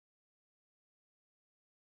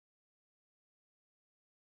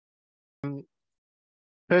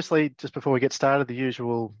Firstly, just before we get started, the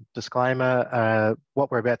usual disclaimer,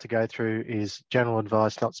 what we're about to go through is general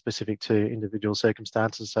advice, not specific to individual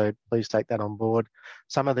circumstances, so please take that on board.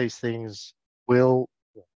 Some of these things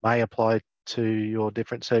may apply to your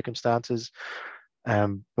different circumstances.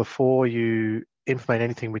 Before you implement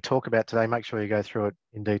anything we talk about today, make sure you go through it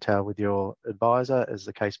in detail with your advisor, as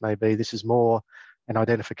the case may be. This is more an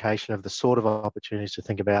identification of the sort of opportunities to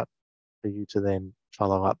think about for you to then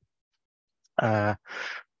follow up.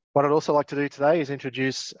 What I'd also like to do today is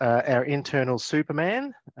introduce our internal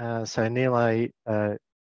Superman. So Nilay, I'm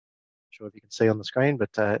sure if you can see on the screen,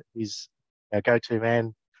 but he's our go-to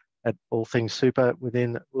man at all things super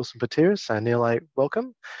within Wilson Pateras. So Nilay,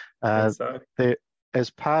 welcome. As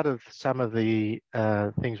part of some of the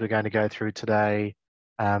things we're going to go through today,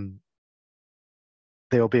 there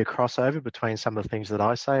will be a crossover between some of the things that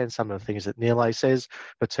I say and some of the things that Nilay says,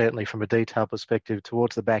 but certainly from a detailed perspective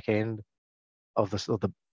towards the back end of the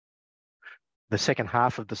second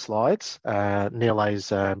half of the slides, Nilay's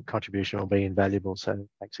contribution will be invaluable. So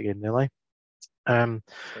thanks again, Nilay.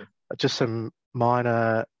 Just some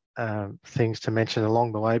minor things to mention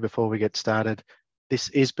along the way before we get started. This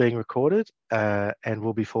is being recorded and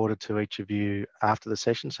will be forwarded to each of you after the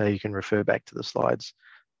session, so you can refer back to the slides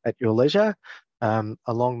at your leisure.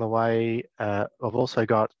 Along the way, I've also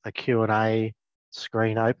got a Q&A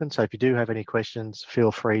screen open, so if you do have any questions,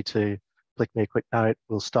 feel free to flick me a quick note.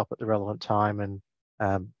 We'll stop at the relevant time and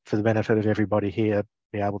for the benefit of everybody here,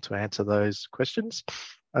 be able to answer those questions.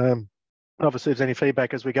 Obviously, if there's any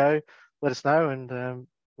feedback as we go, let us know and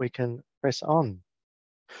we can press on.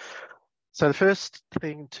 So the first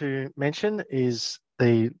thing to mention is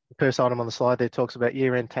the first item on the slide there talks about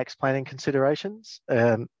year-end tax planning considerations.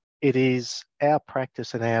 It is our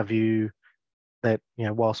practice and our view that,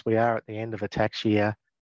 whilst we are at the end of a tax year,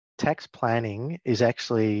 tax planning is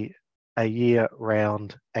actually a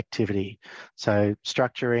year-round activity. So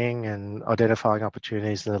structuring and identifying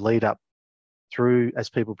opportunities in the lead up through as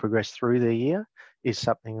people progress through the year is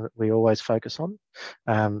something that we always focus on.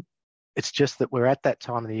 It's just that we're at that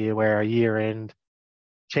time of the year where our year-end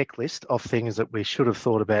checklist of things that we should have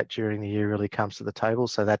thought about during the year really comes to the table.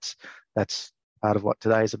 So that's part of what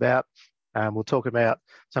today is about. We'll talk about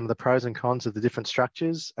some of the pros and cons of the different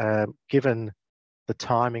structures. Given the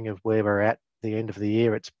timing of where we're at the end of the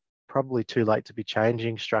year, it's probably too late to be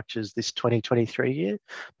changing structures this 2023 year,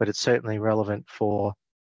 but it's certainly relevant for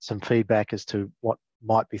some feedback as to what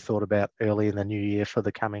might be thought about early in the new year for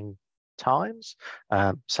the coming times.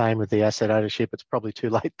 Same with the asset ownership. It's probably too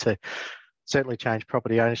late to certainly change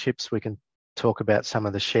property ownerships. We can talk about some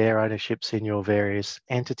of the share ownerships in your various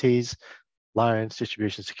entities, loans,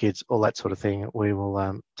 distributions to kids, all that sort of thing we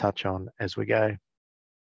will touch on as we go.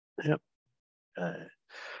 Yep.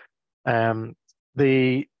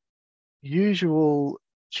 The usual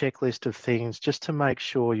checklist of things just to make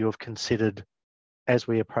sure you've considered as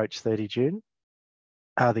we approach 30 June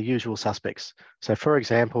are the usual suspects. So for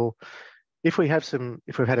example, if we've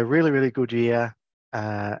had a really, really good year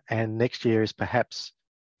and next year is perhaps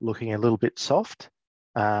looking a little bit soft,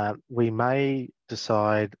 we may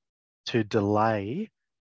decide to delay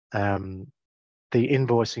the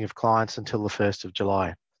invoicing of clients until the 1st of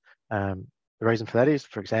July. The reason for that is,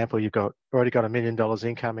 for example, you've already got $1 million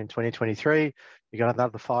income in 2023. You've got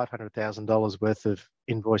another $500,000 worth of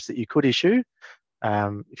invoice that you could issue.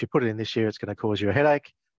 If you put it in this year, it's going to cause you a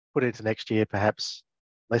headache. Put it into next year, perhaps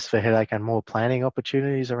less of a headache and more planning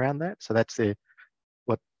opportunities around that. So that's as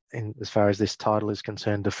far as this title is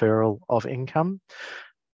concerned, deferral of income.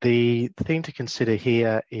 The thing to consider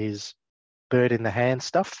here is bird in the hand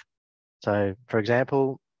stuff. So, for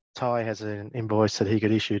example, Ty has an invoice that he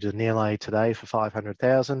could issue to Nilay today for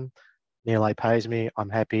 $500,000. Nilay pays me. I'm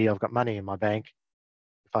happy. I've got money in my bank.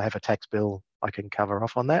 If I have a tax bill, I can cover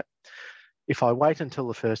off on that. If I wait until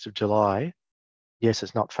the 1st of July, yes,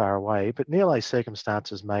 it's not far away, but Nilay's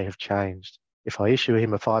circumstances may have changed. If I issue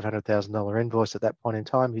him a $500,000 invoice at that point in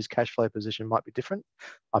time, his cash flow position might be different.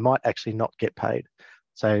 I might actually not get paid.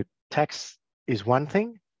 So tax is one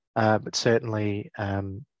thing, but certainly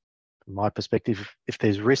from my perspective, if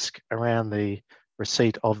there's risk around the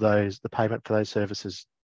receipt of the payment for those services,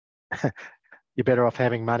 you're better off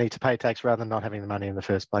having money to pay tax rather than not having the money in the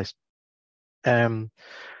first place.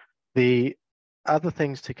 The other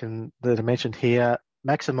things that are mentioned here,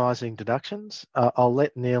 maximising deductions. I'll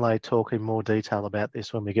let Nilay talk in more detail about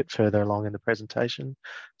this when we get further along in the presentation.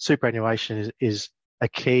 Superannuation is a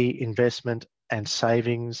key investment and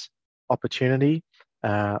savings opportunity.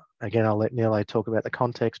 Again, I'll let Nilay talk about the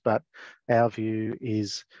context, but our view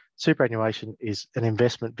is superannuation is an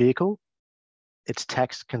investment vehicle. It's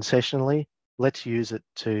taxed concessionally. Let's use it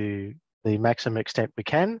to the maximum extent we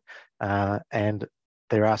can, and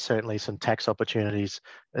there are certainly some tax opportunities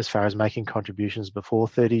as far as making contributions before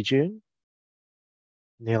 30 June.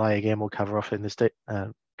 Nilay again will cover off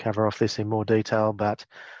this in more detail, but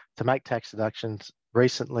to make tax deductions,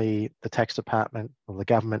 recently the tax department or the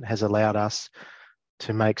government has allowed us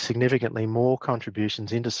to make significantly more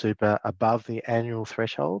contributions into super above the annual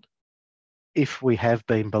threshold if we have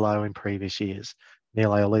been below in previous years.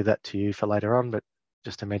 Nilay, I'll leave that to you for later on, but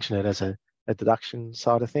just to mention it as a deduction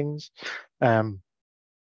side of things.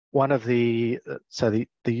 One of the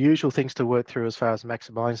usual things to work through as far as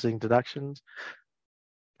maximising deductions,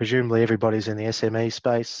 presumably everybody's in the SME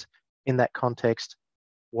space. In that context,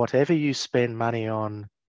 whatever you spend money on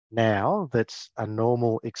now that's a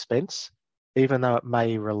normal expense, even though it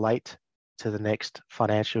may relate to the next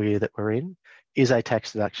financial year that we're in, is a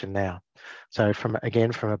tax deduction now. So from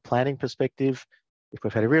a planning perspective, if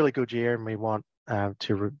we've had a really good year and we want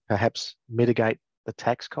to perhaps mitigate the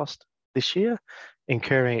tax cost this year,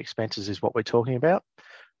 incurring expenses is what we're talking about.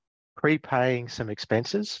 Prepaying some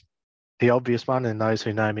expenses, the obvious one, and those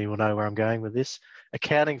who know me will know where I'm going with this.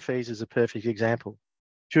 Accounting fees is a perfect example.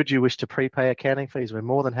 Should you wish to prepay accounting fees, we're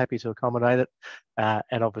more than happy to accommodate it.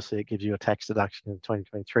 And obviously it gives you a tax deduction in the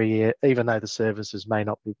 2023 year, even though the services may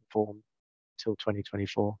not be performed until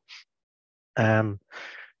 2024.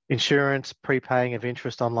 Insurance, prepaying of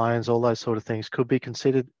interest on loans, all those sort of things could be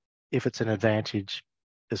considered if it's an advantage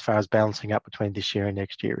as far as balancing up between this year and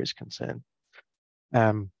next year is concerned.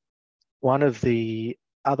 One of the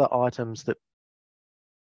other items that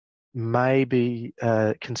may be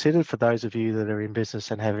considered for those of you that are in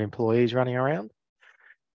business and have employees running around,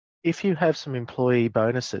 if you have some employee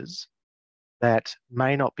bonuses that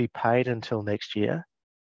may not be paid until next year,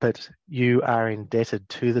 but you are indebted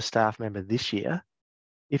to the staff member this year,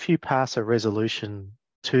 if you pass a resolution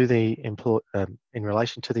to the in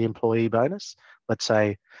relation to the employee bonus, let's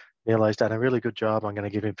say Nilay's done a really good job, I'm going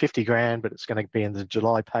to give him 50 grand, but it's going to be in the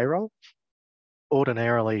July payroll.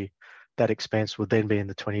 Ordinarily, that expense would then be in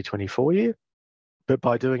the 2024 year. But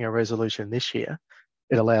by doing a resolution this year,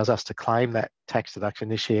 it allows us to claim that tax deduction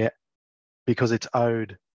this year because it's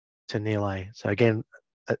owed to Nilay. So again,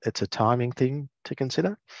 it's a timing thing to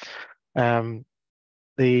consider.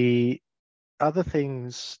 The other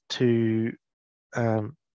things to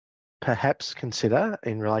perhaps consider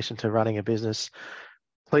in relation to running a business,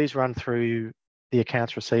 please run through the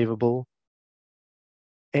accounts receivable.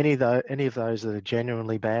 Any of those that are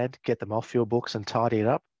genuinely bad, get them off your books and tidy it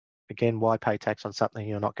up. Again, why pay tax on something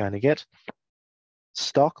you're not going to get?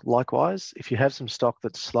 Stock, likewise, if you have some stock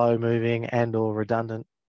that's slow moving and or redundant,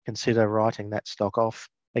 consider writing that stock off.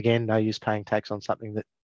 Again, no use paying tax on something that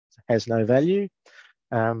has no value.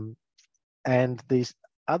 And the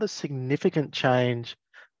other significant change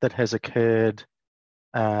that has occurred,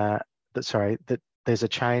 that there's a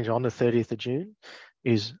change on the 30th of June,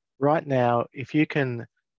 is right now, if you can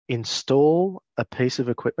install a piece of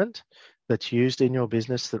equipment that's used in your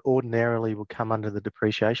business that ordinarily will come under the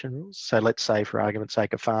depreciation rules. So let's say, for argument's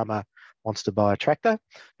sake, a farmer wants to buy a tractor.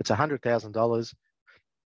 It's $100,000.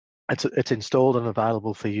 It's installed and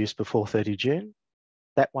available for use before 30 June.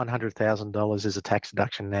 That $100,000 is a tax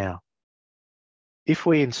deduction now. If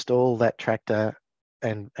we install that tractor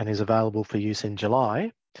and is available for use in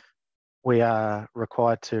July, we are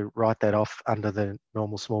required to write that off under the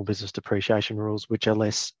normal small business depreciation rules, which are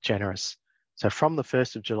less generous. So from the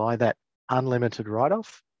 1st of July, that unlimited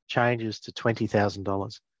write-off changes to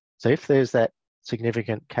 $20,000. So if there's that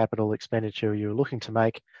significant capital expenditure you're looking to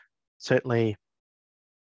make, certainly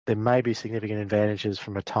there may be significant advantages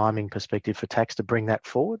from a timing perspective for tax to bring that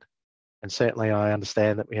forward. And certainly I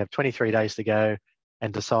understand that we have 23 days to go,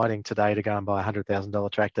 and deciding today to go and buy a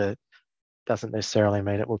 $100,000 tractor doesn't necessarily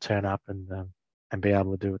mean it will turn up and be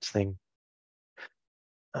able to do its thing.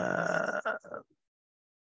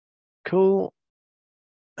 Cool.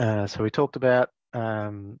 So we talked about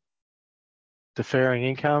deferring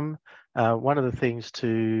income. One of the things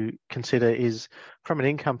to consider is, from an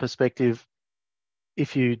income perspective,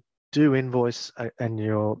 if you do invoice and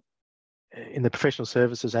you're in the professional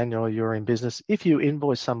services and you're in business, if you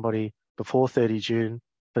invoice somebody before 30 June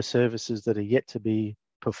for services that are yet to be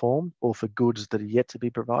performed or for goods that are yet to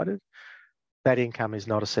be provided, that income is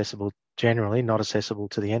not accessible, generally not accessible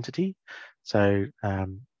to the entity. So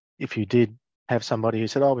if you did have somebody who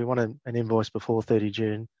said, oh, we want an invoice before 30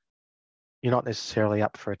 June, you're not necessarily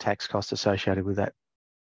up for a tax cost associated with that.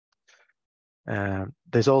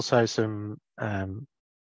 There's also some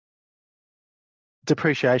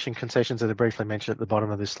depreciation concessions that are briefly mentioned at the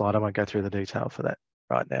bottom of this slide. I won't go through the detail for that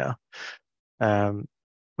right now.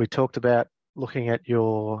 We talked about looking at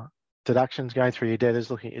your deductions, going through your debtors,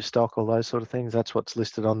 looking at your stock, all those sort of things. That's what's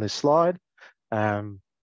listed on this slide. And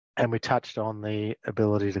we touched on the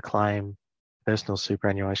ability to claim personal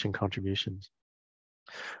superannuation contributions.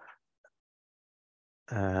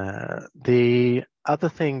 The other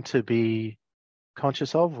thing to be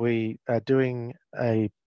conscious of, we are doing a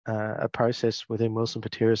process within Wilson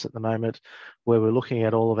Pateras at the moment where we're looking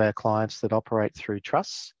at all of our clients that operate through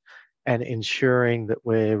trusts and ensuring that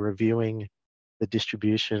we're reviewing the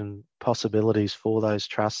distribution possibilities for those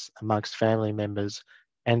trusts amongst family members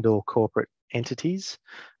and or corporate entities.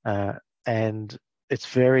 And it's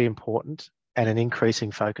very important and an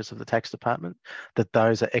increasing focus of the tax department that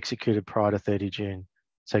those are executed prior to 30 June.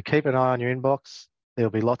 So keep an eye on your inbox.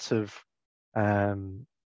 There'll be lots of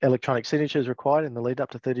electronic signatures required in the lead up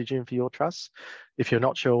to 30 June for your trusts. If you're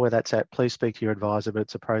not sure where that's at, please speak to your advisor, but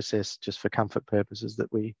it's a process just for comfort purposes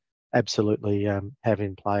that we absolutely have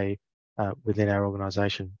in play within our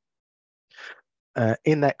organisation.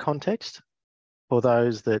 In that context, for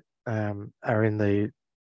those that are in the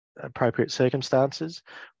appropriate circumstances,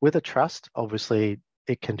 with a trust, obviously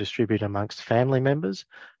it can distribute amongst family members,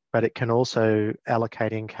 but it can also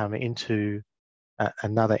allocate income into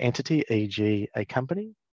another entity, e.g. a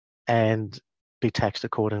company, and be taxed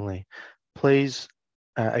accordingly. Please,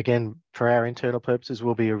 again, for our internal purposes,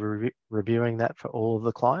 we'll be reviewing that for all of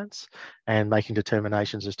the clients and making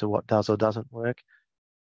determinations as to what does or doesn't work.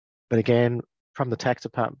 But again, from the tax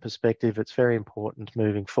department perspective, it's very important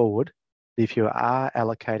moving forward, if you are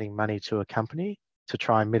allocating money to a company to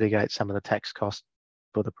try and mitigate some of the tax costs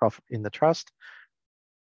for the profit in the trust,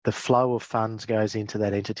 the flow of funds goes into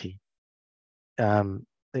that entity.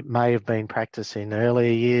 It may have been practice in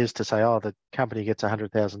earlier years to say, oh, the company gets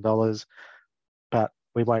 $100,000, but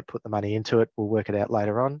we won't put the money into it. We'll work it out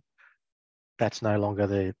later on. That's no longer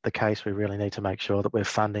the case. We really need to make sure that we're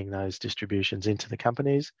funding those distributions into the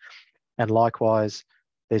companies. And likewise,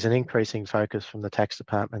 there's an increasing focus from the tax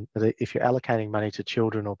department that if you're allocating money to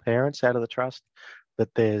children or parents out of the trust, that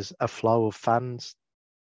there's a flow of funds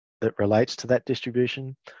that relates to that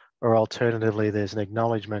distribution, or alternatively, there's an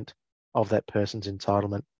acknowledgement of that person's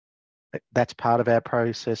entitlement. That's part of our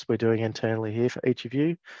process we're doing internally here for each of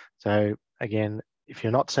you. So again, if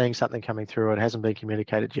you're not seeing something coming through or it hasn't been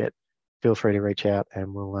communicated yet, feel free to reach out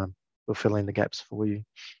and we'll fill in the gaps for you.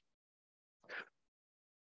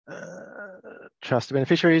 Trust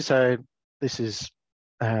beneficiaries. So this is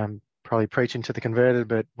probably preaching to the converted,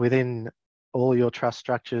 but within all your trust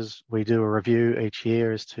structures, we do a review each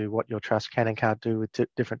year as to what your trust can and can't do with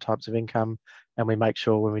different types of income. And we make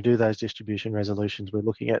sure when we do those distribution resolutions, we're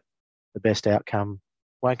looking at the best outcome.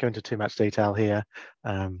 Won't go into too much detail here.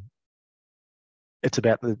 It's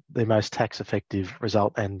about the most tax effective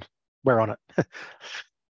result, and we're on it.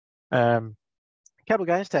 Capital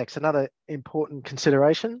gains tax, another important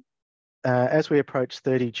consideration. As we approach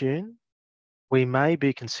 30 June, we may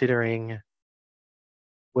be considering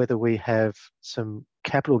whether we have some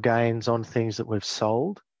capital gains on things that we've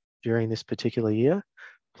sold during this particular year.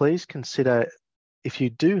 Please consider, if you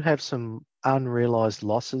do have some unrealised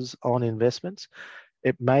losses on investments,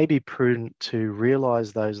 it may be prudent to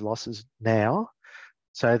realise those losses now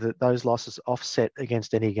so that those losses offset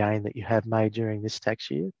against any gain that you have made during this tax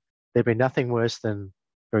year. There'd be nothing worse than,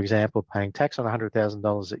 for example, paying tax on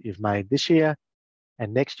 $100,000 that you've made this year,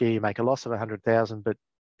 and next year you make a loss of $100,000, but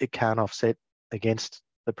it can't offset against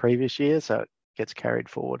the previous year, so it gets carried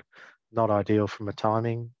forward. Not ideal from a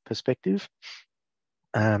timing perspective.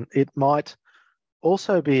 It might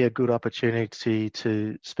also be a good opportunity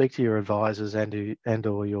to speak to your advisors and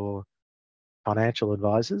or your financial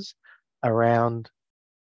advisors around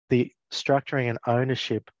the structuring and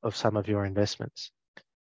ownership of some of your investments.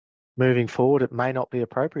 Moving forward, it may not be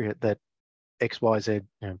appropriate that XYZ,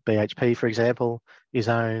 BHP, for example, is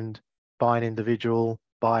owned by an individual,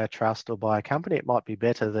 by a trust, or by a company. It might be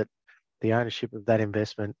better that the ownership of that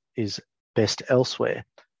investment is best elsewhere.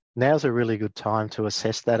 Now's a really good time to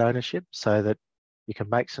assess that ownership so that you can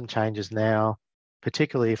make some changes now,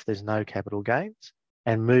 particularly if there's no capital gains,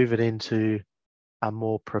 and move it into a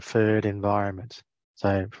more preferred environment.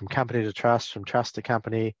 So from company to trust, from trust to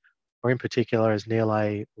company, or in particular, as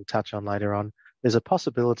Nilay will touch on later on, there's a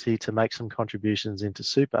possibility to make some contributions into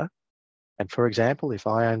super. And for example, if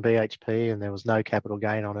I own BHP and there was no capital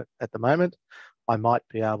gain on it at the moment, I might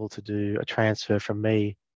be able to do a transfer from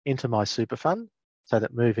me into my super fund so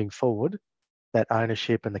that moving forward, that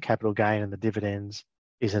ownership and the capital gain and the dividends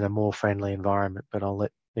is in a more friendly environment. But I'll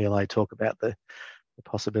let Nilay talk about the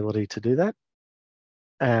possibility to do that.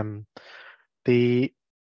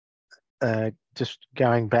 Just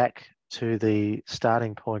going back to the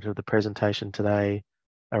starting point of the presentation today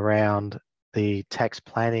around the tax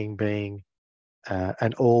planning being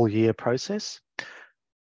an all-year process.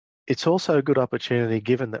 It's also a good opportunity,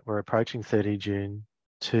 given that we're approaching 30 June,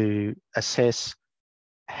 to assess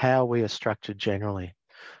how we are structured generally.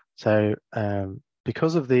 So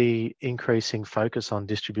because of the increasing focus on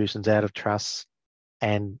distributions out of trusts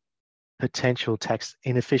and potential tax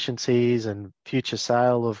inefficiencies and future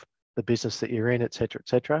sale of the business that you're in, et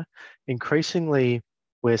cetera, increasingly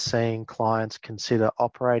we're seeing clients consider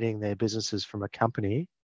operating their businesses from a company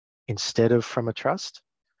instead of from a trust.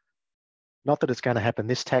 Not that it's going to happen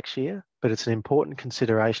this tax year, but it's an important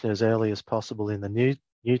consideration as early as possible in the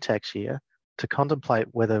new tax year to contemplate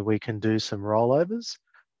whether we can do some rollovers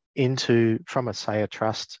from a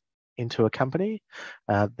trust into a company.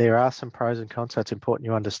 There are some pros and cons, so it's important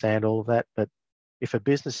you understand all of that. But if a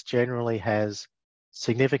business generally has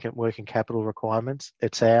significant working capital requirements,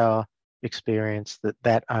 it's our experience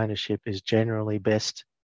that ownership is generally best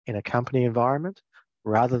in a company environment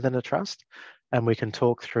rather than a trust. And we can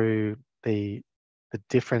talk through the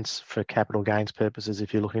difference for capital gains purposes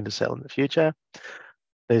if you're looking to sell in the future.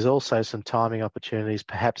 There's also some timing opportunities,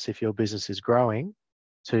 perhaps if your business is growing,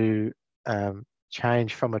 to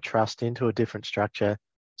change from a trust into a different structure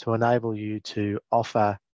to enable you to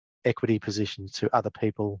offer equity positions to other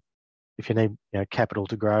people if you need capital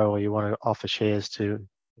to grow, or you want to offer shares to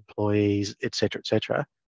employees, et cetera.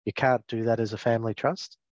 You can't do that as a family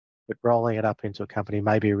trust, but rolling it up into a company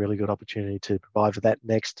may be a really good opportunity to provide for that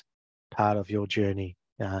next part of your journey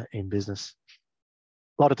in business.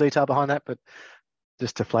 A lot of detail behind that, but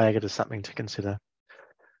just to flag it as something to consider.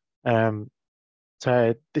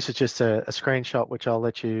 So this is just a screenshot, which I'll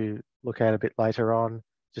let you look at a bit later on,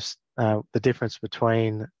 just the difference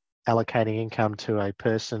between allocating income to a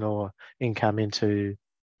person or income into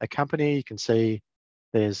a company. You can see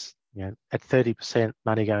there's, at 30%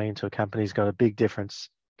 money going into a company's got a big difference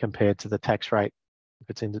compared to the tax rate if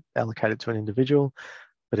it's allocated to an individual.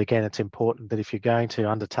 But again, it's important that if you're going to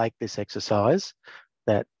undertake this exercise,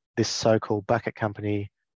 that this so-called bucket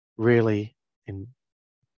company really, in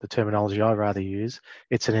the terminology I'd rather use,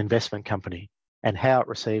 it's an investment company. And how it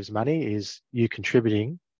receives money is you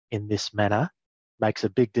contributing in this manner makes a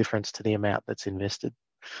big difference to the amount that's invested.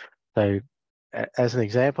 So as an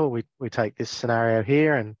example, we take this scenario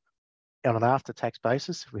here, and on an after-tax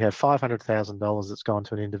basis, if we have $500,000 that's gone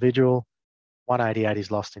to an individual, 188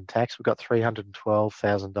 is lost in tax. We've got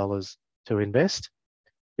 $312,000 to invest.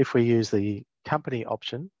 If we use the company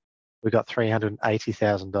option, we've got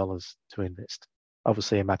 $380,000 to invest.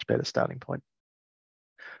 Obviously a much better starting point.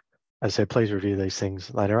 As I said, please review these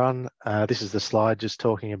things later on. This is the slide just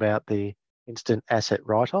talking about the instant asset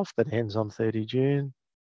write-off that ends on 30 June.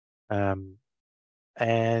 We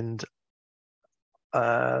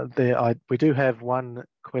do have one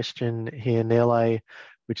question here, Nilay,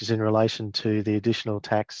 which is in relation to the additional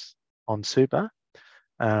tax on super.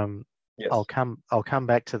 Yes. I'll come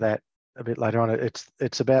back to that a bit later on.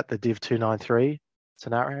 It's about the Div 293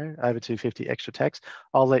 scenario, over 250 extra tax.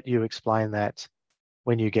 I'll let you explain that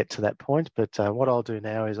when you get to that point. But what I'll do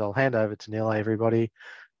now is I'll hand over to Nilay, everybody.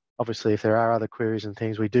 Obviously, if there are other queries and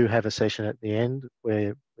things, we do have a session at the end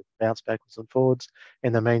where we bounce backwards and forwards.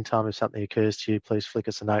 In the meantime, if something occurs to you, please flick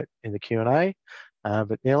us a note in the Q&A.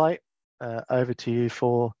 But Nilay, over to you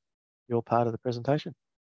for your part of the presentation.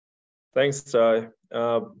 Thanks, Ty.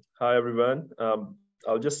 Hi, everyone.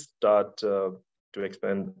 I'll just start to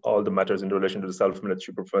explain all the matters in relation to the self-managed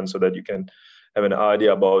super fund so that you can have an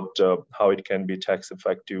idea about how it can be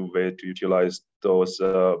tax-effective way to utilize those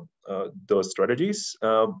strategies.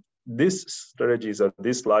 These strategies or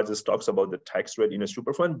these slides just talks about the tax rate in a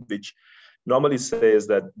super fund, which normally says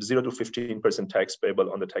that 0 to 15% tax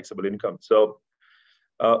payable on the taxable income. So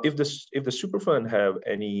if the super fund have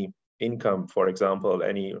any income, for example,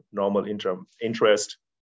 any normal interest,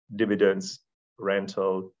 dividends,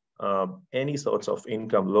 rental, any sorts of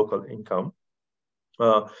income, local income,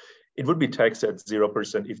 it would be taxed at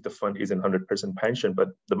 0% if the fund is in 100% pension, but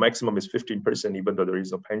the maximum is 15%, even though there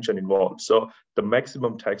is no pension involved. So the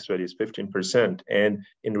maximum tax rate is 15%. And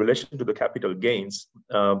in relation to the capital gains,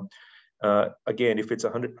 again, if it's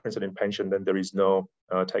 100% in pension, then there is no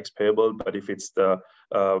tax payable. But if it's the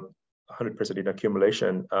 100% in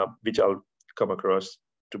accumulation, which I'll come across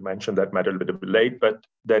to mention that matter a little bit late, but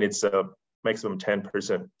then it's a maximum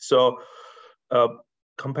 10%. So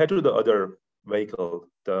compared to the other vehicle,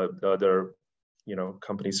 the other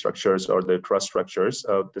company structures or the trust structures,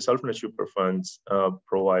 the self-managed super funds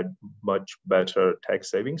provide much better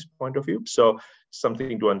tax savings point of view. So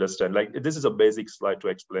something to understand, like this is a basic slide to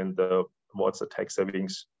explain what's the tax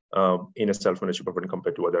savings in a self-managed super fund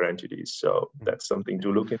compared to other entities. So that's something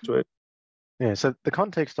to look into it. Yeah, so the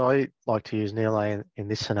context I like to use, Nilay, in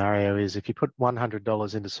this scenario is if you put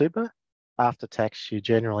 $100 into super, after tax, you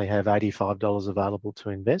generally have $85 available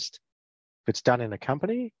to invest. If it's done in a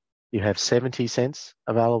company, you have 70 cents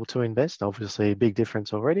available to invest, obviously a big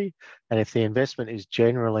difference already. And if the investment is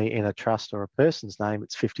generally in a trust or a person's name,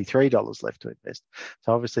 it's $53 left to invest.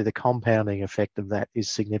 So obviously the compounding effect of that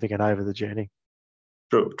is significant over the journey.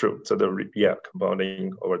 True. So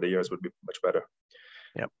compounding over the years would be much better.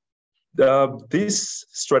 Yep. This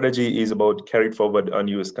strategy is about carried forward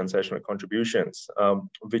unused concessional contributions,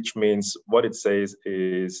 which means what it says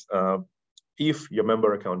is if your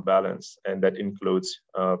member account balance, and that includes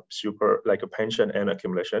super like a pension and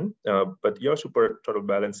accumulation, but your super total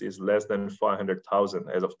balance is less than 500,000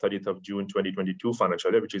 as of 30th of June 2022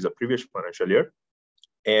 financial year, which is a previous financial year,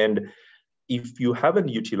 and if you haven't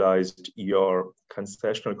utilized your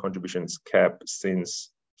concessional contributions cap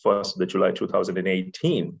since 1st of July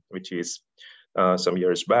 2018, which is some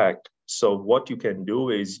years back. So what you can do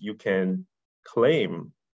is you can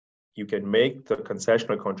make the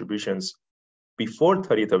concessional contributions before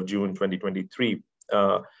 30th of June 2023,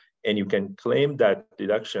 and you can claim that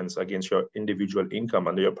deductions against your individual income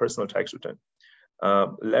under your personal tax return.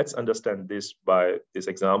 Let's understand this by this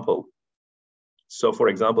example. So for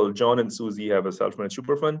example, John and Susie have a self-managed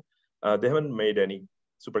super fund. They haven't made any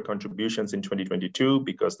super contributions in 2022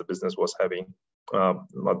 because the business was having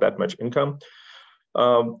not that much income.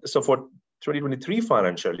 So for 2023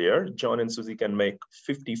 financial year, John and Susie can make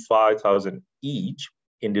 55,000 each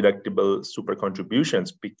in deductible super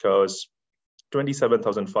contributions because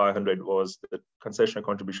 27,500 was the concessional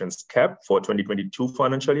contributions cap for 2022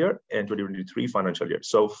 financial year and 2023 financial year.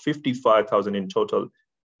 So 55,000 in total,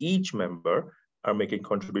 each member are making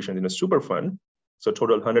contributions in a super fund. So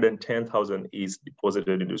total 110,000 is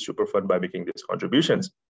deposited into super fund by making these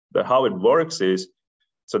contributions. But how it works is,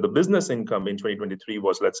 so the business income in 2023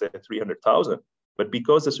 was, let's say, 300,000. But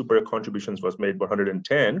because the super contributions was made for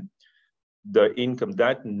 110, the income,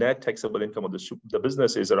 that net taxable income of the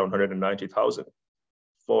business is around 190,000.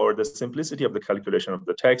 For the simplicity of the calculation of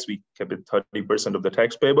the tax, we kept it 30% of the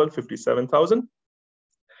tax payable, 57,000.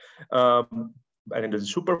 And in the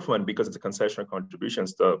super fund, because it's a concessional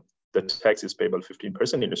contributions, the tax is payable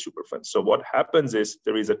 15% in the super fund. So what happens is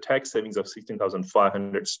there is a tax savings of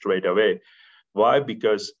 16,500 straight away. Why?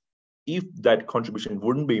 Because if that contribution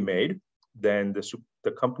wouldn't be made, then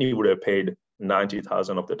the company would have paid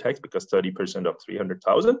 90,000 of the tax because 30% of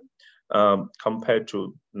 300,000, compared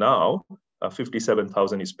to now,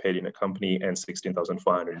 57,000 is paid in a company and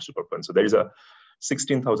 16,500 in super fund. So there is a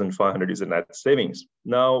 16,500 is a net savings.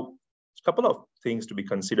 Now, a couple of things to be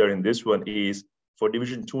considered in this one is for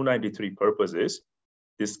Division 293 purposes,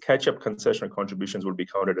 this catch-up concessional contributions will be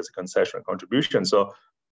counted as a concessional contribution. So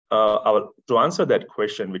to answer that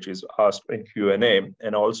question, which is asked in Q&A,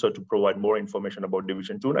 and also to provide more information about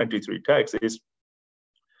Division 293 tax, is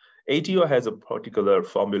ATO has a particular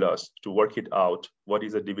formulas to work it out. What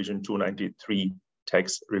is a Division 293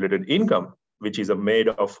 tax-related income, which is made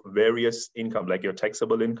of various income, like your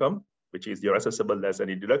taxable income, which is your assessable less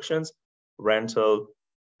any deductions, rental,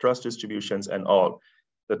 trust distributions, and all.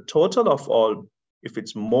 The total of all, if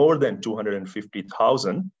it's more than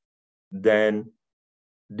 250,000, then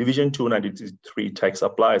Division 293 tax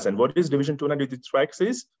applies. And what is Division 293 tax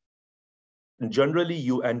is? Generally,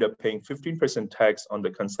 you end up paying 15% tax on the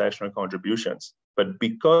concessional contributions. But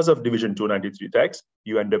because of Division 293 tax,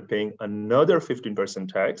 you end up paying another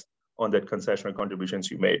 15% tax on that concessional contributions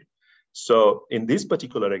you made. So in this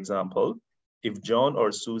particular example, if John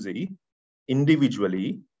or Susie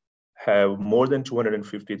individually have more than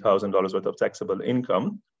 $250,000 worth of taxable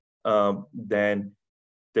income, then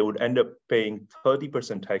they would end up paying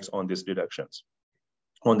 30% tax on these deductions,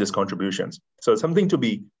 on these contributions. So something to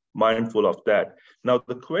be mindful of that. Now,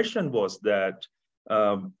 the question was that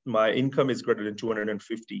my income is greater than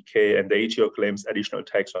 250K and the ATO claims additional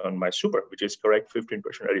tax on my super, which is correct, 15%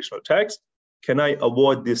 additional tax. Can I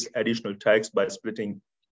avoid this additional tax by splitting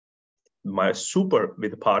my super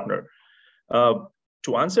with a partner?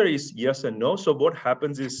 To answer is yes and no. So what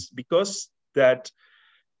happens is, because that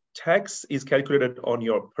tax is calculated on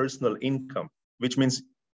your personal income, which means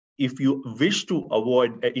if you wish to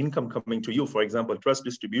avoid an income coming to you, for example, trust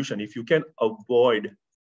distribution, if you can avoid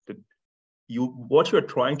what you're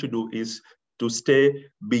trying to do is to stay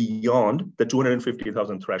beyond the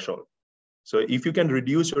 250,000 threshold. So if you can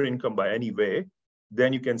reduce your income by any way,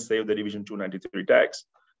 then you can save the Division 293 tax.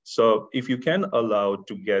 So if you can allow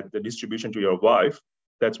to get the distribution to your wife,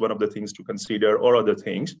 that's one of the things to consider, or other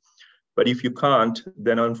things. But if you can't,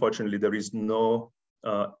 then unfortunately there is no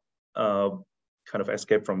kind of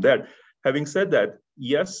escape from that. Having said that,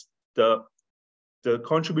 yes, the the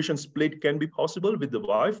contribution split can be possible with the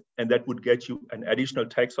wife, and that would get you an additional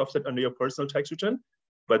tax offset under your personal tax return,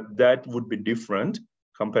 but that would be different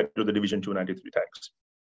compared to the Division 293 tax.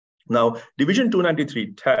 Now, Division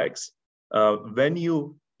 293 tax, when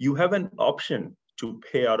you have an option to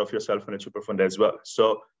pay out of your self-funded super fund as well.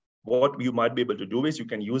 So what you might be able to do is you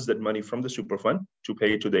can use that money from the super fund to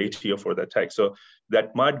pay to the ATO for that tax. So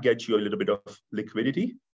that might get you a little bit of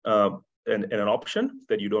liquidity and an option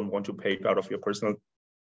that you don't want to pay out of your personal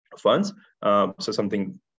funds. So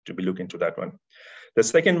something to be looked into that one. The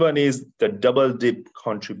second one is the double dip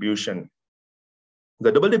contribution.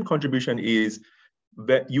 The double dip contribution is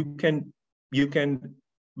that you can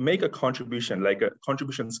make a contribution, like a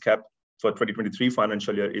contributions cap for 2023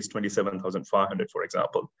 financial year is 27,500, for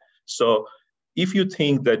example. So if you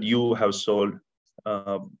think that you have sold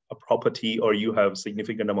a property or you have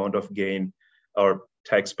significant amount of gain or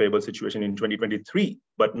tax payable situation in 2023,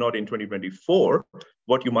 but not in 2024,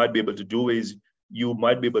 what you might be able to do is you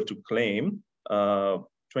might be able to claim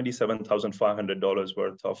 $27,500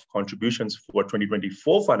 worth of contributions for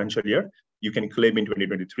 2024 financial year, you can claim in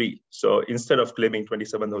 2023. So instead of claiming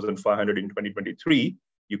 27,500 in 2023,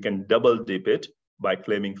 you can double dip it by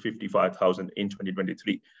claiming 55,000 in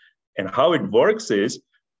 2023. And how it works is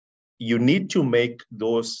you need to make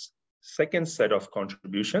those second set of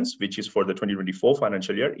contributions, which is for the 2024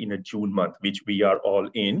 financial year in a June month, which we are all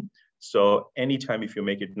in. So anytime if you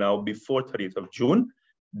make it now before 30th of June,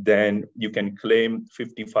 then you can claim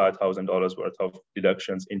 $55,000 worth of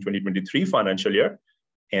deductions in 2023 financial year,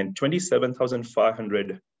 and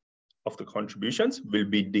 27,500 of the contributions will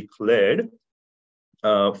be declared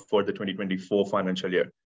for the 2024 financial year.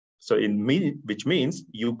 So which means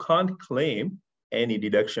you can't claim any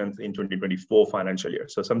deductions in 2024 financial year.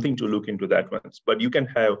 So something to look into that one. But you can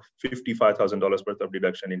have $55,000 worth of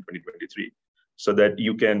deduction in 2023, so that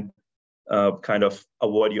you can kind of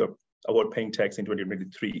avoid paying tax in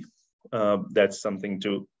 2023. That's something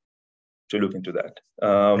to look into that.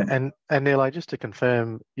 And Nilay, just to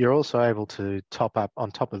confirm, you're also able to top up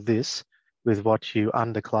on top of this with what you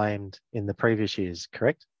underclaimed in the previous years,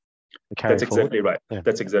 correct? That's exactly right. Yeah.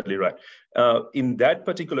 That's exactly right. In that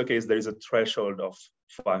particular case, there is a threshold of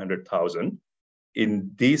 500,000.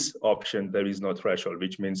 In this option, there is no threshold,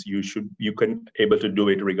 which means you can able to do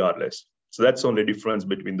it regardless. So that's the only difference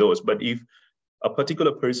between those. But if a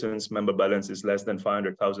particular person's member balance is less than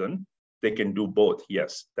 500,000, they can do both.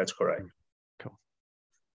 Yes, that's correct. Cool.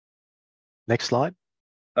 Next slide.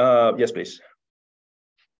 Yes, please.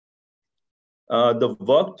 The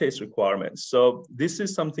work test requirements. So this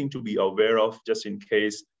is something to be aware of, just in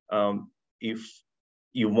case if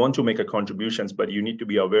you want to make a contributions, but you need to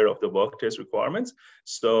be aware of the work test requirements.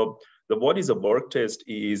 So what is a work test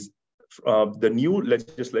is the new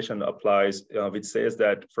legislation applies, which says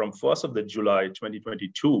that from 1st of July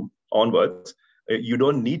 2022 onwards, you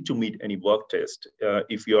don't need to meet any work test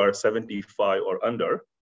if you are 75 or under,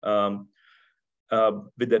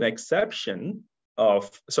 with an exception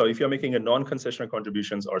of, so if you're making a non-concessional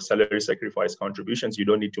contributions or salary sacrifice contributions, you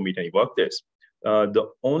don't need to meet any work test. The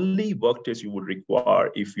only work test you would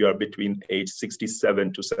require if you are between age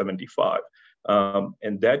 67 to 75.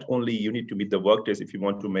 And that only you need to meet the work test if you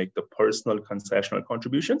want to make the personal concessional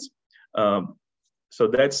contributions. So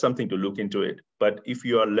that's something to look into it. But if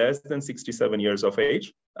you are less than 67 years of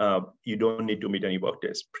age, you don't need to meet any work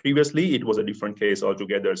test. Previously, it was a different case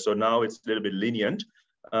altogether. So now it's a little bit lenient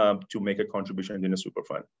to make a contribution in a super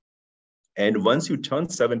fund. And once you turn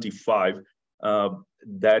 75,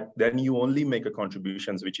 then you only make a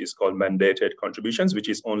contributions, which is called mandated contributions, which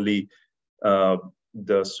is only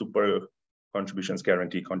the super contributions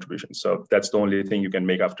guarantee contributions. So that's the only thing you can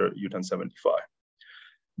make after you turn 75.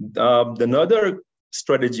 Another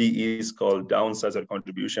strategy is called downsizer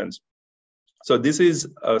contributions. So this is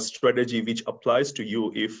a strategy which applies to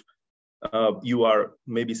you if you are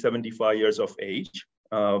maybe 75 years of age,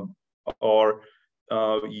 or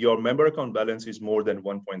your member account balance is more than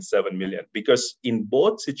 1.7 million, because in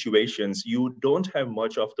both situations, you don't have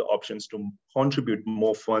much of the options to contribute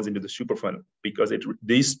more funds into the super fund, because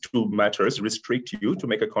these two matters restrict you to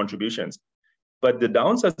make a contributions. But the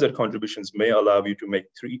downsizer contributions may allow you to make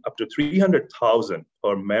up to 300,000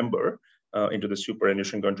 per member into the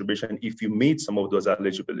superannuation contribution if you meet some of those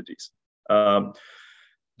eligibilities.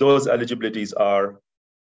 Those eligibilities are,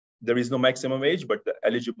 there is no maximum age, but the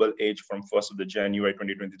eligible age from 1st of January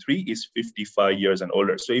 2023 is 55 years and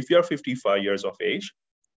older. So if you're 55 years of age,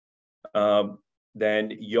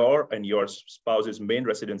 then your and your spouse's main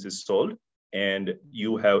residence is sold, and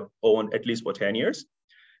you have owned at least for 10 years.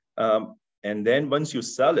 And then once you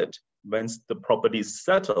sell it, once the property is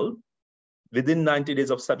settled, within 90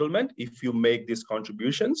 days of settlement if you make these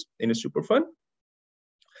contributions in a super fund.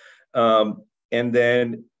 And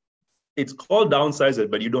then it's called downsize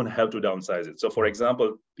it, but you don't have to downsize it. So for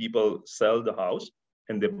example, people sell the house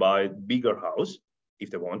and they buy bigger house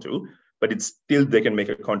if they want to, but it's still they can make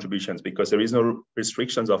a contributions because there is no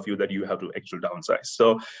restrictions of you that you have to actually downsize.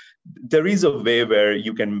 So there is a way where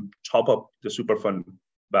you can top up the super fund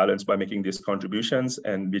balance by making these contributions,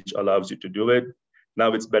 and which allows you to do it.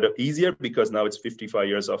 Now it's easier because now it's 55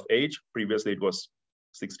 years of age. Previously it was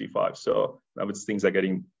 65. So now things are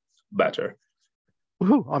getting better.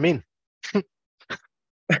 Woohoo, I'm in.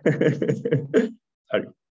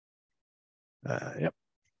 Yep.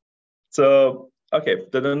 So, okay,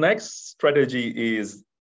 the next strategy is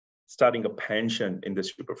starting a pension in the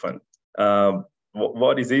super fund.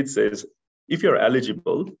 What is it says, if you're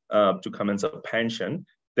eligible to commence a pension,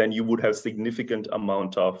 then you would have significant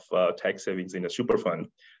amount of tax savings in a super fund.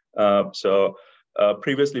 So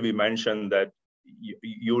previously we mentioned that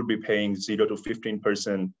you would be paying 0 to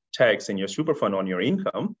 15% tax in your super fund on your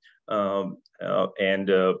income, and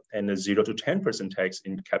a 0 to 10% tax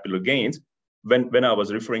in capital gains. When I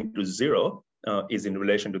was referring to 0 is in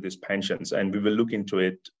relation to these pensions, and we will look into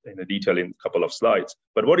it in detail in a couple of slides.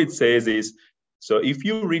 But what it says is, so if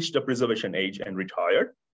you reach the preservation age and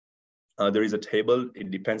retire, there is a table.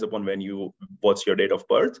 It depends upon what's your date of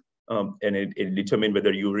birth, and it determines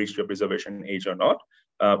whether you reach your preservation age or not.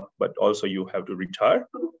 But also you have to retire.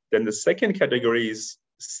 Then the second category is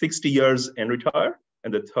 60 years and retire.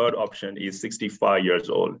 And the third option is 65 years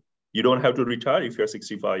old. You don't have to retire if you're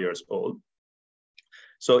 65 years old.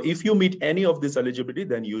 So if you meet any of this eligibility,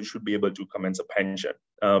 then you should be able to commence a pension.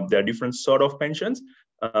 There are different sort of pensions,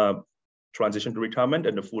 transition to retirement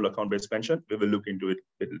and the full account-based pension. We will look into it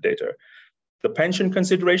a little later. The pension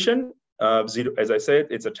consideration, as I said,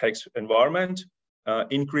 it's a tax environment.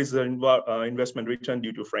 Increase the investment return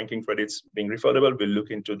due to franking credits being refundable. We'll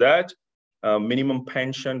look into that. Minimum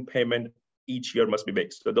pension payment each year must be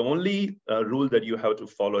made. So the only rule that you have to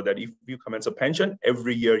follow, that if you commence a pension,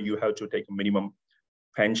 every year you have to take a minimum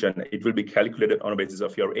pension. It will be calculated on a basis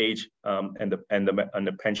of your age and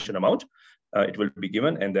the pension amount. It will be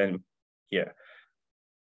given, and then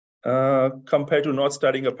compared to not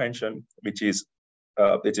starting a pension, which is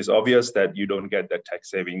it is obvious that you don't get that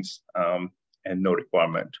tax savings and no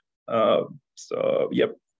requirement. So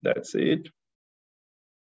yep, that's it.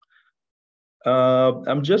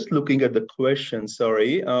 I'm just looking at the question,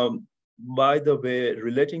 sorry. By the way,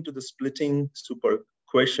 relating to the splitting super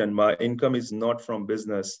question, my income is not from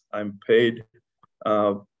business. I'm paid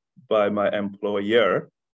by my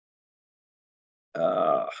employer.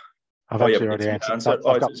 I've actually already answered.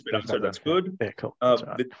 It's been answered. That's good. Yeah, cool. That's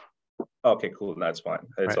right. Okay, cool. That's fine.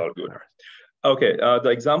 It's all good. Okay, the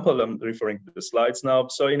example I'm referring to the slides now.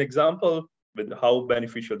 So in example with how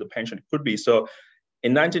beneficial the pension could be. So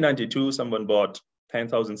in 1992, someone bought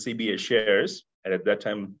 10,000 CBA shares, and at that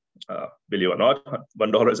time, believe it or not,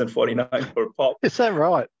 $1.49 per pop. Is that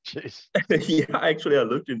right? Jeez. Yeah, actually, I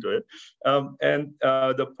looked into it, and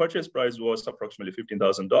the purchase price was approximately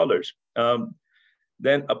 $15,000.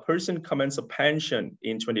 Then a person commences a pension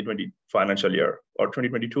in 2020 financial year or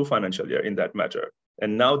 2022 financial year in that matter.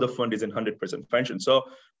 And now the fund is in 100% pension. So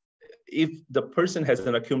if the person has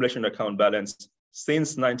an accumulation account balance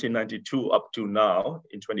since 1992 up to now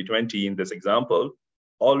in 2020, in this example,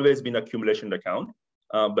 always been accumulation account,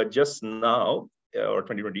 but just now or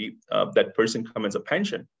 2020, that person commences a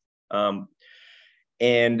pension.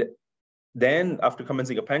 And then after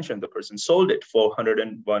commencing a pension, the person sold it for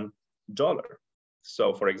 $101.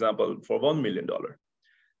 So for example, for $1 million.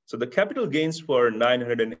 So the capital gains were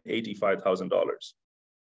 $985,000.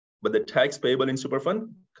 But the tax payable in super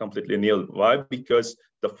fund, completely nil. Why? Because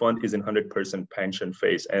the fund is in 100% pension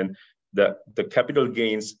phase, and the capital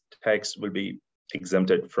gains tax will be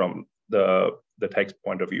exempted from the tax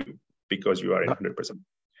point of view because you are in 100%.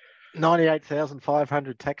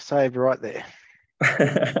 98,500 tax saved right there.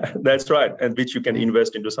 That's right, and which you can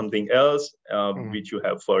invest into something else, which you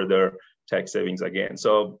have further tax savings again.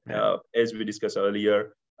 So as we discussed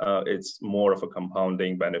earlier, it's more of a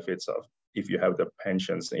compounding benefits of if you have the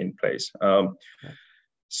pensions in place.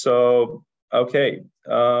 So, okay.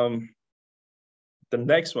 The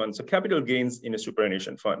next one, so capital gains in a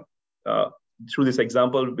superannuation fund. Through this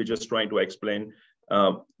example, we're just trying to explain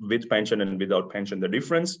with pension and without pension, the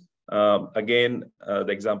difference. Again,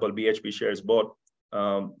 the example, BHP shares bought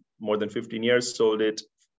more than 15 years, sold it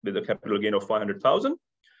with a capital gain of 500,000.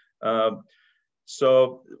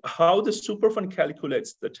 So how the super fund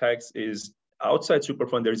calculates the tax is outside super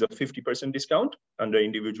fund, there is a 50% discount under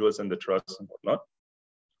individuals and the trusts and whatnot.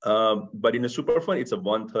 But in a super fund, it's a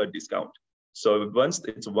 1/3 discount. So once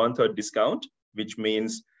it's 1/3 discount, which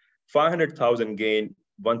means 500,000 gain,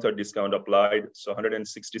 1/3 discount applied. So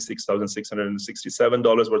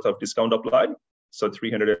 $166,667 worth of discount applied. So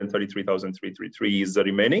 333,333 is the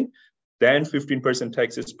remaining. Then 15%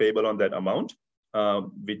 tax is payable on that amount,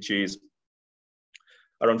 which is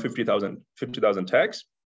around 50,000 tax,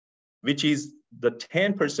 which is the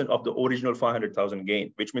 10% of the original 500,000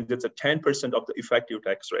 gain, which means it's a 10% of the effective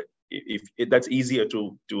tax rate. If that's easier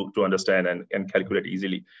to understand and calculate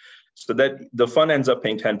easily. So that the fund ends up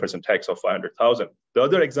paying 10% tax of 500,000. The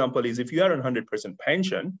other example is if you are on 100%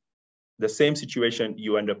 pension, the same situation,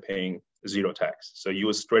 you end up paying 0 tax. So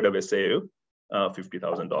you straight away save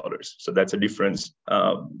 $50,000. So that's a difference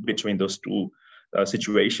between those two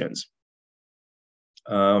situations.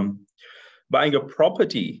 Buying a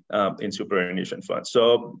property in superannuation funds.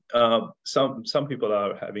 So some people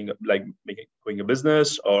are doing a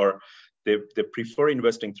business, or they prefer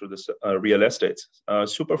investing through this real estate.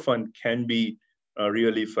 Super fund can be a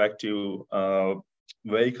really effective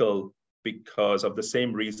vehicle because of the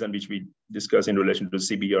same reason which we discussed in relation to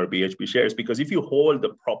CB or BHP shares. Because if you hold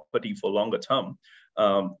the property for longer term,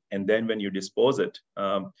 and then when you dispose it,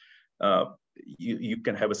 you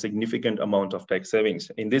can have a significant amount of tax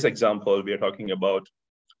savings. In this example, we are talking about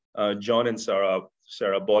John and Sarah.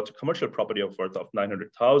 Sarah bought a commercial property of worth of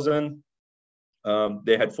 900,000.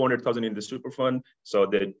 They had 400,000 in the super fund, so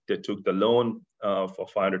they took the loan for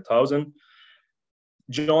 500,000.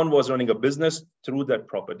 John was running a business through that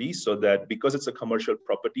property, so that because it's a commercial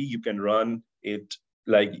property, you can run it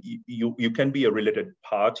like you can be a related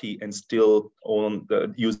party and still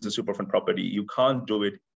use the super fund property. You can't do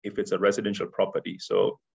it if it's a residential property.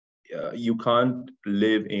 So you can't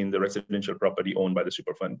live in the residential property owned by the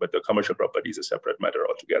super fund, but the commercial property is a separate matter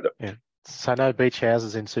altogether. Yeah. So no beach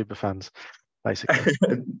houses in super funds, basically.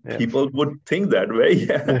 Yeah. People would think that way.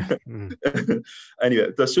 Yeah.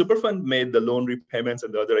 Anyway, the super fund made the loan repayments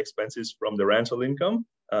and the other expenses from the rental income.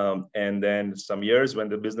 And then some years when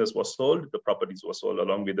the business was sold, the properties were sold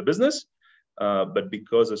along with the business. But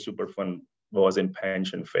because the super fund was in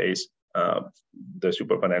pension phase, the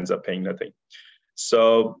super fund ends up paying nothing.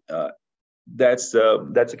 So that's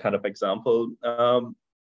a kind of example.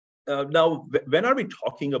 Now, when are we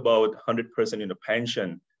talking about 100% in a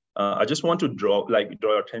pension? I just want to draw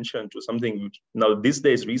attention to something. Now, these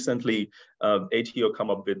days, recently, ATO come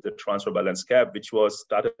up with the transfer balance cap, which was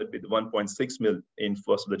started with 1.6 mil in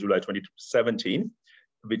 1st of July 2017,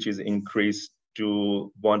 which is increased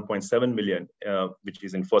to 1.7 million, which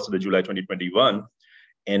is in 1st of July 2021.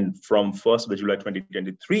 And from 1st of July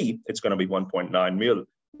 2023, it's going to be 1.9 mil.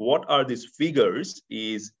 What are these figures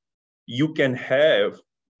is you can have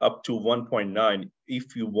up to 1.9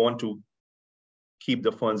 if you want to keep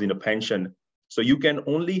the funds in a pension. So you can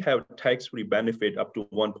only have tax-free benefit up to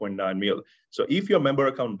 1.9 mil. So if your member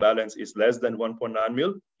account balance is less than 1.9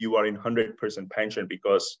 mil, you are in 100% pension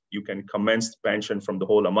because you can commence pension from the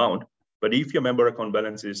whole amount. But if your member account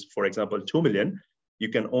balance is, for example, 2 million, you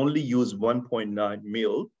can only use 1.9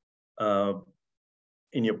 mil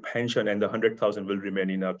in your pension, and the 100,000 will remain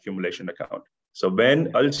in an accumulation account. So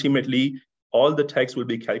when ultimately all the tax will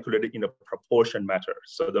be calculated in a proportion matter.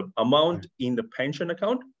 So the amount in the pension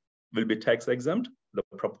account will be tax exempt, the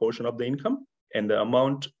proportion of the income, and the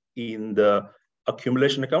amount in the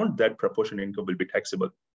accumulation account, that proportion income will be taxable.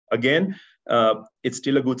 Again, it's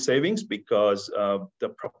still a good savings because the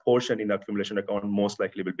proportion in the accumulation account most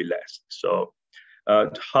likely will be less. So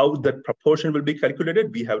how that proportion will be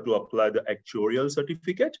calculated, we have to apply the actuarial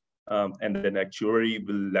certificate, and then actuary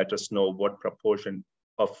will let us know what proportion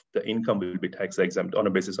of the income will be tax exempt on the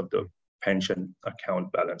basis of the pension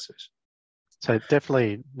account balances. So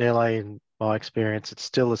definitely, Nilay, in my experience, it's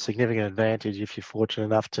still a significant advantage if you're fortunate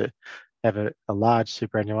enough to have a large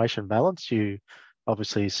superannuation balance. You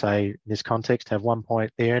obviously, say in this context, have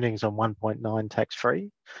the earnings on 1.9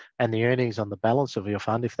 tax-free, and the earnings on the balance of your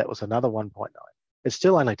fund, if that was another 1.9, it's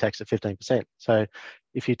still only taxed at 15%. So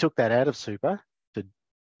if you took that out of super to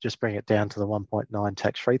just bring it down to the 1.9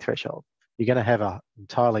 tax-free threshold, you're going to have an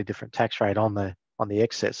entirely different tax rate on the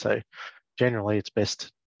excess. So generally, it's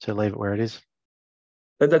best to leave it where it is.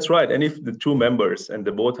 That's right. And if the two members and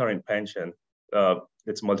they both are in pension,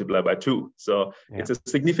 it's multiplied by 2. So it's a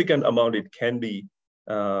significant amount. It can be,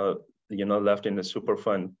 left in a super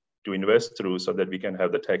fund to invest through, so that we can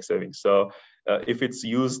have the tax savings. So if it's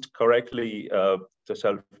used correctly, the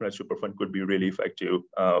self-managed super fund could be really effective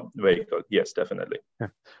vehicle. Yes, definitely. Yeah.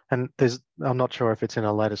 And I'm not sure if it's in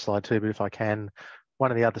a later slide too, but if I can,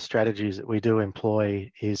 one of the other strategies that we do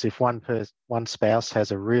employ is if one spouse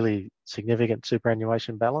has a really significant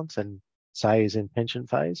superannuation balance and say is in pension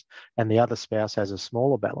phase, and the other spouse has a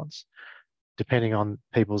smaller balance, depending on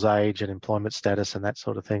people's age and employment status and that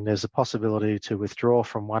sort of thing, there's a possibility to withdraw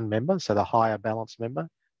from one member, so the higher balance member,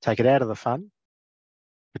 take it out of the fund,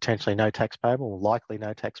 potentially no tax payable or likely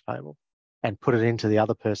no tax payable, and put it into the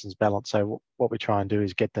other person's balance. So what we try and do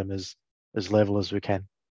is get them as level as we can.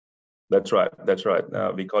 That's right. That's right.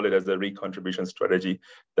 We call it as a recontribution strategy.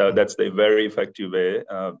 That's a very effective way.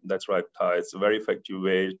 That's right, Ty. It's a very effective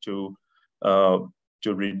way to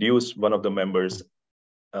reduce one of the members'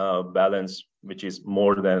 balance, which is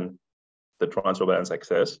more than the transfer balance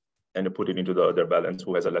excess, and to put it into the other balance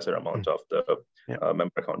who has a lesser amount of the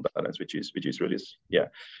member account balance, which is really, yeah.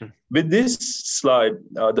 With this slide,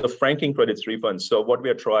 the franking credits refund. So what we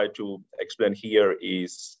are trying to explain here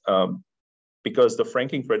is, because the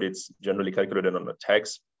franking credits generally calculated on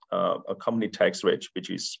a company tax rate, which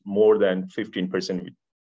is more than 15%,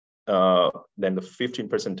 than the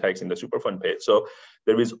 15% tax in the super fund paid. So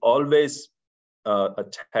there is always a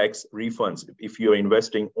tax refunds if you're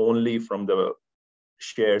investing only from the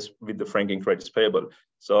shares with the franking credits payable.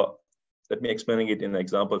 So let me explain it in an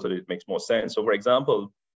example so that it makes more sense. So for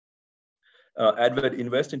example, Advert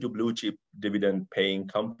invest into blue chip dividend paying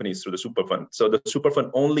companies through the super fund. So the super fund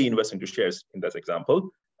only invests into shares in that example,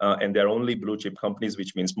 and they're only blue chip companies,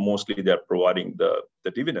 which means mostly they're providing the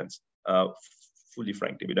dividends, fully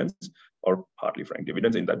franked dividends or partly franked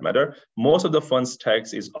dividends in that matter. Most of the fund's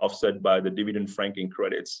tax is offset by the dividend franking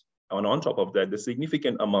credits. And on top of that, the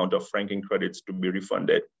significant amount of franking credits to be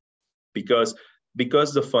refunded, because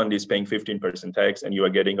the fund is paying 15% tax and you are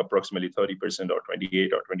getting approximately 30% or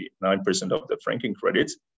 28 or 29% of the franking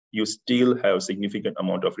credits, you still have significant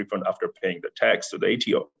amount of refund after paying the tax to the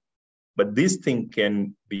ATO. But this thing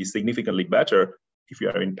can be significantly better if you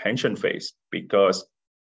are in pension phase, because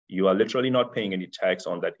you are literally not paying any tax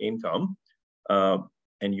on that income,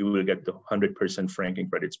 and you will get the 100% franking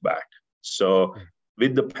credits back. So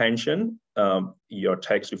with the pension, your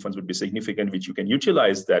tax refunds would be significant, which you can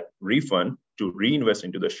utilize that refund to reinvest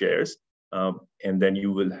into the shares. And then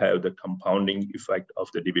you will have the compounding effect of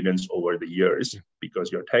the dividends over the years,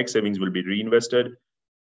 because your tax savings will be reinvested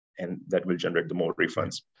and that will generate the more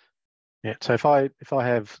refunds. Yeah. So if I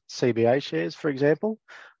have CBA shares, for example,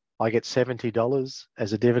 I get $70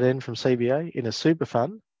 as a dividend from CBA. In a super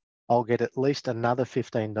fund, I'll get at least another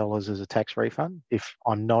 $15 as a tax refund if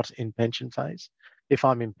I'm not in pension phase. If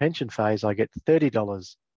I'm in pension phase, I get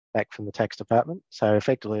 $30 back from the tax department. So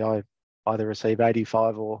effectively, I either receive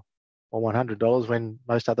 $85 or $100 when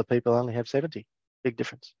most other people only have 70. Big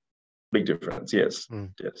difference. Big difference, yes.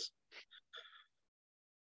 Yes.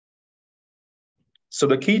 So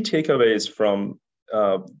the key takeaways from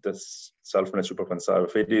the self-managed super fund side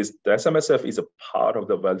of it is the SMSF is a part of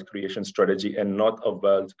the wealth creation strategy and not a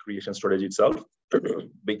wealth creation strategy itself,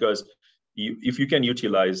 because if you can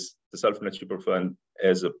utilize the self-managed super fund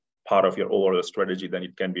as a part of your overall strategy, then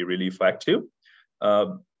it can be really effective.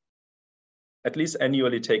 At least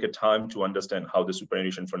annually take a time to understand how the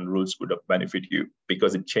superannuation fund rules would benefit you,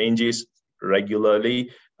 because it changes regularly.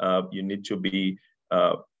 You need to be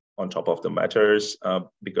on top of the matters,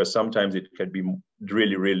 because sometimes it can be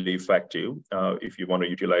really, really effective if you want to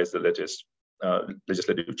utilize the latest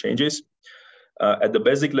legislative changes. At the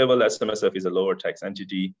basic level, SMSF is a lower tax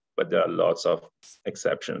entity, but there are lots of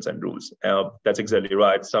exceptions and rules. That's exactly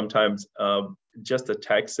right. Sometimes just the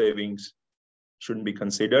tax savings shouldn't be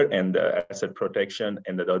considered, and the asset protection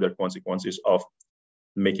and the other consequences of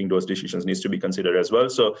making those decisions needs to be considered as well.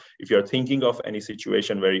 So if you're thinking of any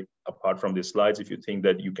situation where, apart from these slides, if you think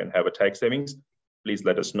that you can have a tax savings, please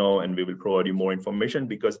let us know and we will provide you more information,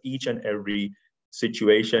 because each and every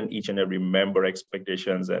situation, each and every member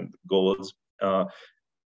expectations and goals are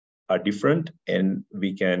different, and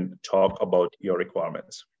we can talk about your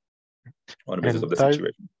requirements on the basis of the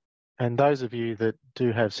situation. And those of you that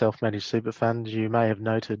do have self-managed super funds, you may have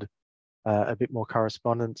noted a bit more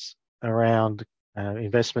correspondence around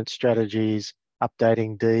investment strategies,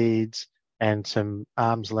 updating deeds, and some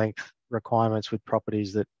arm's length requirements with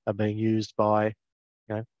properties that are being used by,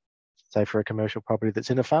 say for a commercial property that's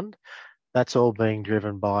in a fund. That's all being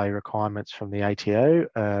driven by requirements from the ATO.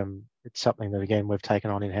 It's something that, again, we've taken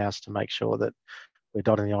on in-house to make sure that we're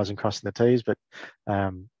dotting the I's and crossing the T's, but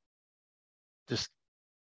just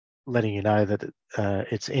letting you know that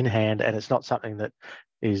it's in hand, and it's not something that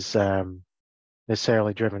is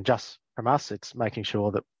necessarily driven just from us. It's making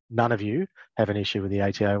sure that none of you have an issue with the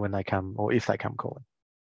ATO when they come, or if they come calling.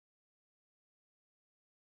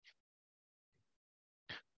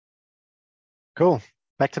 Cool.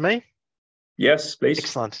 Back to me? Yes, please.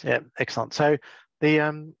 Excellent. Yeah, excellent. So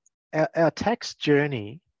the our tax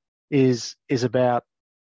journey is about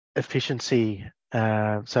efficiency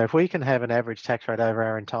So if we can have an average tax rate over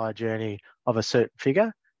our entire journey of a certain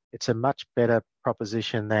figure, it's a much better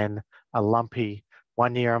proposition than a lumpy,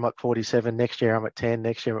 1 year I'm at 47, next year I'm at 10,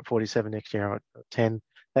 next year I'm at 47, next year I'm at 10.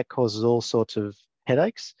 That causes all sorts of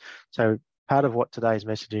headaches. So part of what today's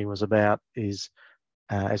messaging was about is,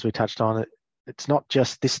 as we touched on, it's not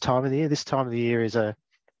just this time of the year. This time of the year is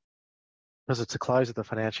because it's a close of the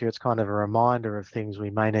financial year, it's kind of a reminder of things we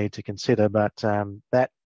may need to consider, but that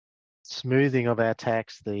smoothing of our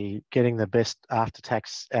tax, getting the best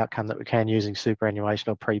after-tax outcome that we can using superannuation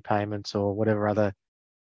or prepayments or whatever other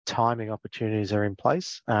timing opportunities are in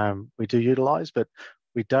place, we do utilise, but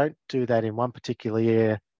we don't do that in one particular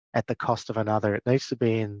year at the cost of another. It needs to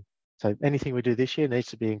be so anything we do this year needs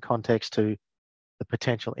to be in context to the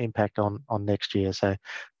potential impact on next year. So,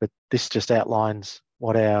 but this just outlines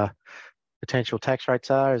what our potential tax rates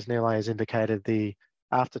are. As Nilay has indicated, the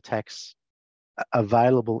after-tax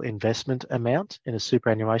available investment amount in a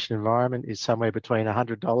superannuation environment is somewhere between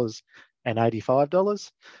 $100 and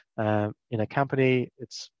 $85. In a company,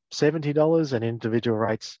 it's $70, and individual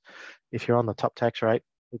rates, if you're on the top tax rate,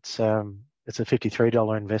 it's a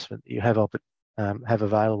 $53 investment that you have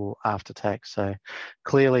available after tax. So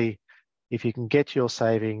clearly, if you can get your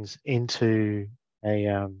savings into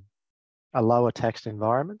a lower taxed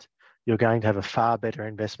environment, you're going to have a far better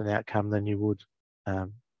investment outcome than you would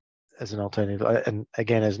as an alternative. And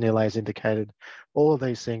again, as Nilay has indicated, all of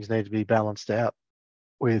these things need to be balanced out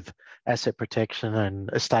with asset protection and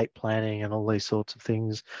estate planning and all these sorts of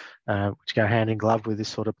things, which go hand in glove with this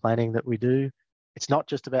sort of planning that we do. It's not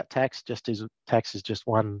just about tax, tax is just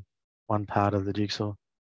one part of the jigsaw.